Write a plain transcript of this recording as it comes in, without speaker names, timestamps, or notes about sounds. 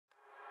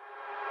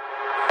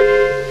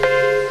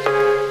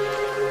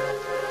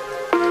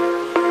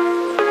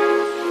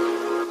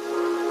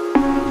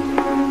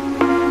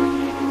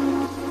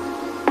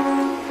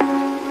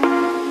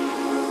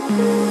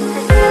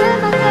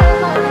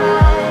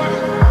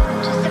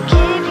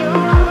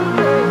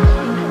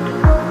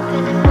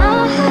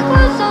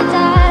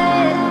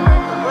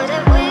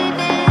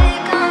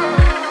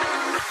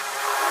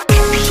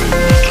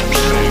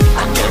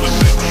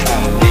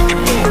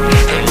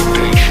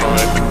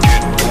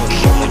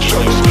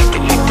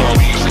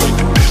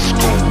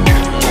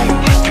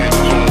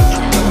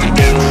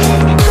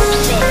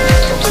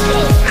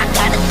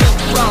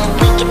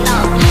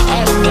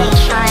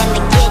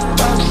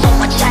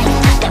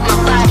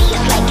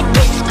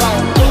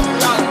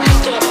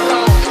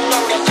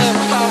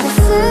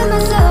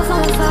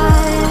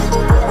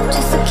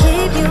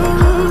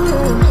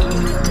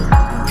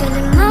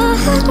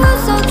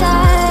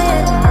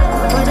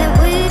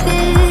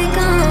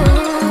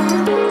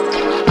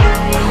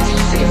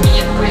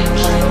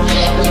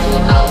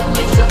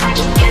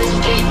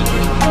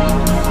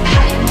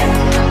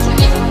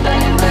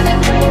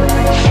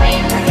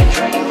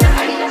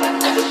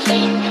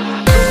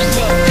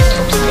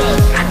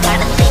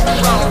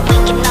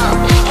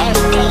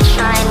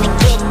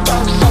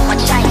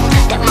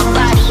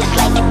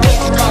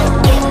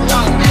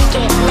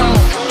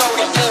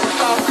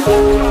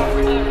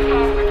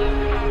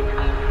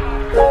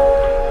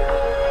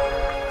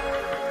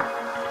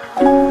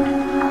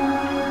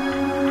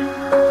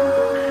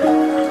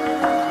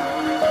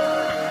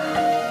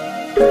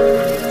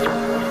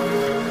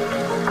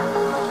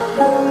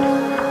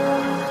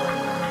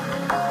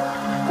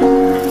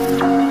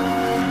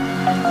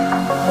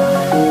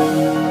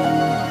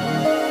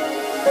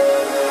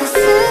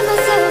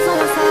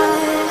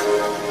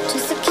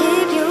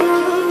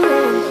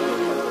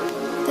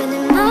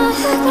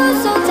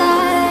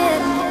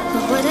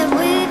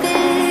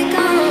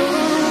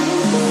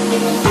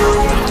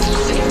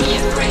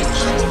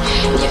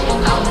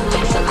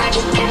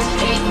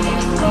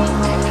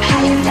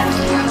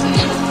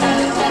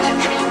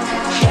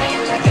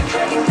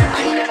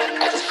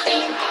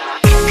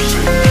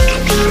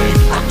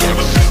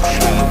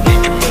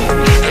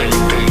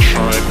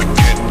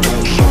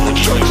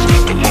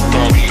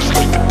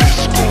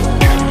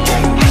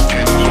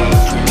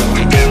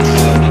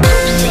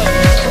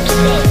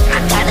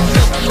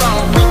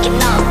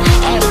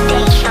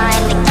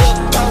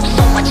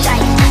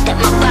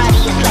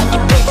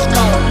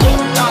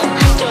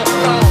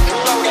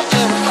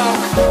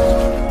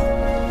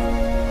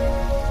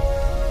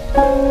I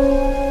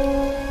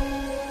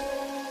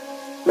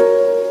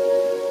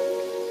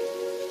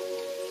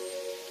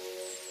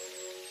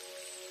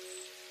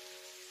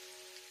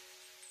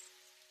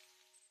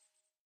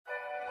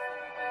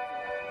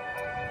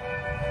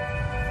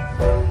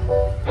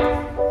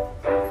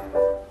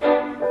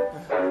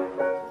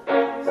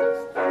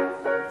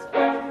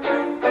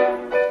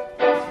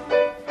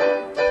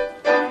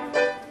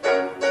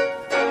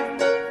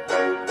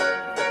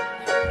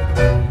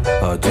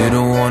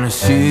didn't wanna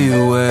see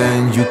you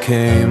when you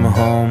came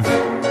home,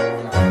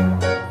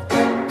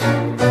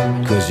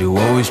 'cause you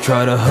always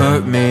try to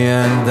hurt me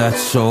and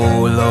that's so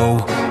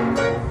low.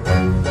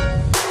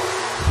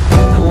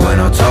 When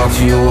I talk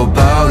to you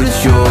about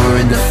it, you're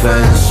in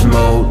defense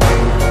mode.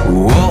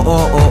 Whoa,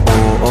 oh, oh,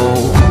 oh,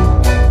 oh.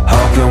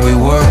 How can we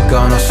work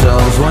on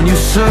ourselves when you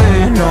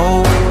say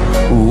no?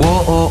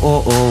 Whoa, oh,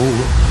 oh, oh.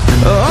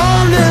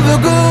 I'll never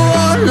go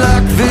on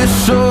like this,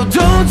 so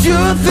don't you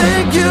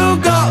think you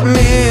got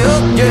me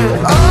up yet?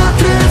 I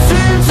can't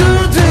seem to